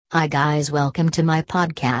Hi guys, welcome to my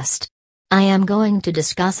podcast. I am going to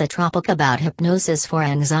discuss a topic about hypnosis for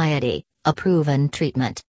anxiety, a proven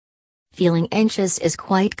treatment. Feeling anxious is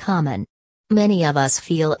quite common. Many of us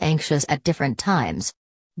feel anxious at different times.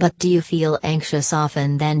 But do you feel anxious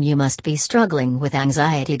often? Then you must be struggling with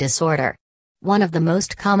anxiety disorder. One of the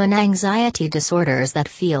most common anxiety disorders that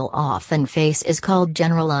people often face is called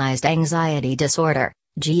generalized anxiety disorder,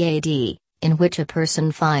 GAD, in which a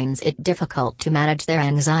person finds it difficult to manage their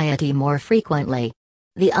anxiety more frequently.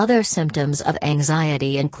 The other symptoms of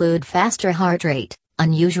anxiety include faster heart rate,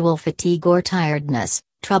 unusual fatigue or tiredness,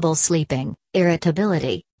 trouble sleeping,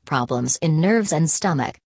 irritability, problems in nerves and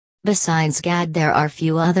stomach. Besides GAD, there are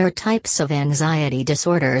few other types of anxiety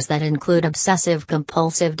disorders that include obsessive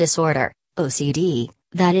compulsive disorder, OCD,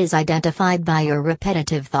 that is identified by your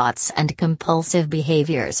repetitive thoughts and compulsive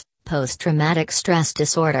behaviors, post-traumatic stress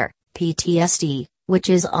disorder, PTSD, which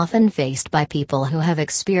is often faced by people who have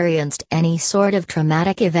experienced any sort of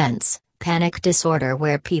traumatic events, panic disorder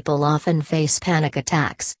where people often face panic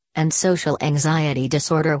attacks, and social anxiety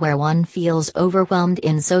disorder where one feels overwhelmed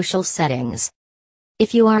in social settings.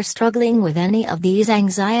 If you are struggling with any of these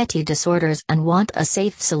anxiety disorders and want a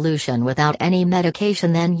safe solution without any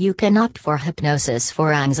medication, then you can opt for hypnosis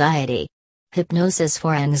for anxiety. Hypnosis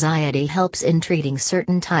for anxiety helps in treating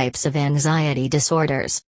certain types of anxiety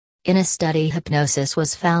disorders. In a study, hypnosis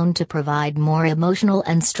was found to provide more emotional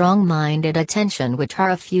and strong-minded attention, which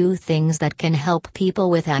are a few things that can help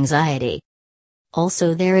people with anxiety.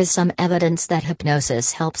 Also, there is some evidence that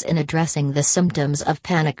hypnosis helps in addressing the symptoms of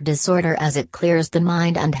panic disorder, as it clears the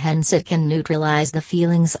mind and hence it can neutralize the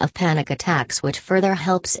feelings of panic attacks, which further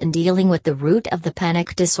helps in dealing with the root of the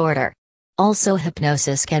panic disorder. Also,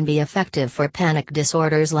 hypnosis can be effective for panic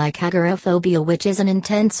disorders like agoraphobia, which is an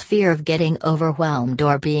intense fear of getting overwhelmed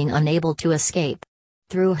or being unable to escape.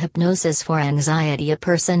 Through hypnosis for anxiety, a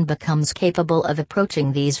person becomes capable of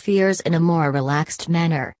approaching these fears in a more relaxed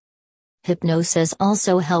manner. Hypnosis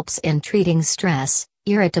also helps in treating stress,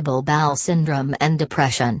 irritable bowel syndrome, and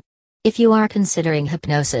depression. If you are considering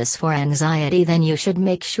hypnosis for anxiety, then you should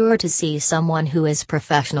make sure to see someone who is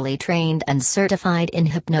professionally trained and certified in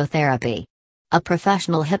hypnotherapy. A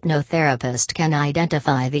professional hypnotherapist can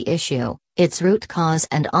identify the issue, its root cause,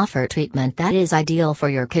 and offer treatment that is ideal for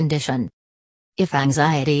your condition. If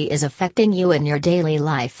anxiety is affecting you in your daily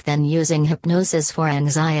life, then using hypnosis for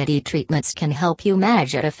anxiety treatments can help you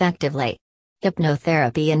manage it effectively.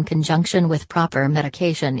 Hypnotherapy in conjunction with proper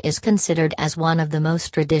medication is considered as one of the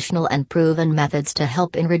most traditional and proven methods to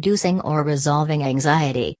help in reducing or resolving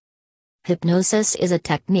anxiety. Hypnosis is a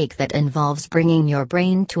technique that involves bringing your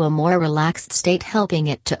brain to a more relaxed state, helping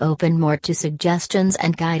it to open more to suggestions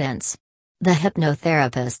and guidance. The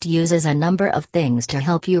hypnotherapist uses a number of things to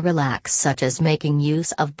help you relax, such as making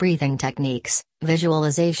use of breathing techniques,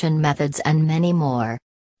 visualization methods, and many more.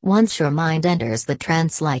 Once your mind enters the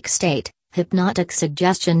trance-like state, hypnotic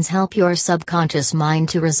suggestions help your subconscious mind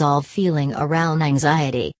to resolve feeling around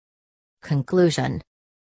anxiety. Conclusion: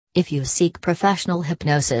 if you seek professional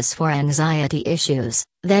hypnosis for anxiety issues,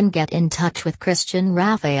 then get in touch with Christian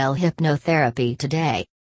Raphael Hypnotherapy today.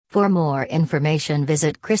 For more information,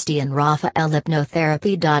 visit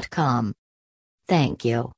ChristianRaphaelHypnotherapy.com. Thank you.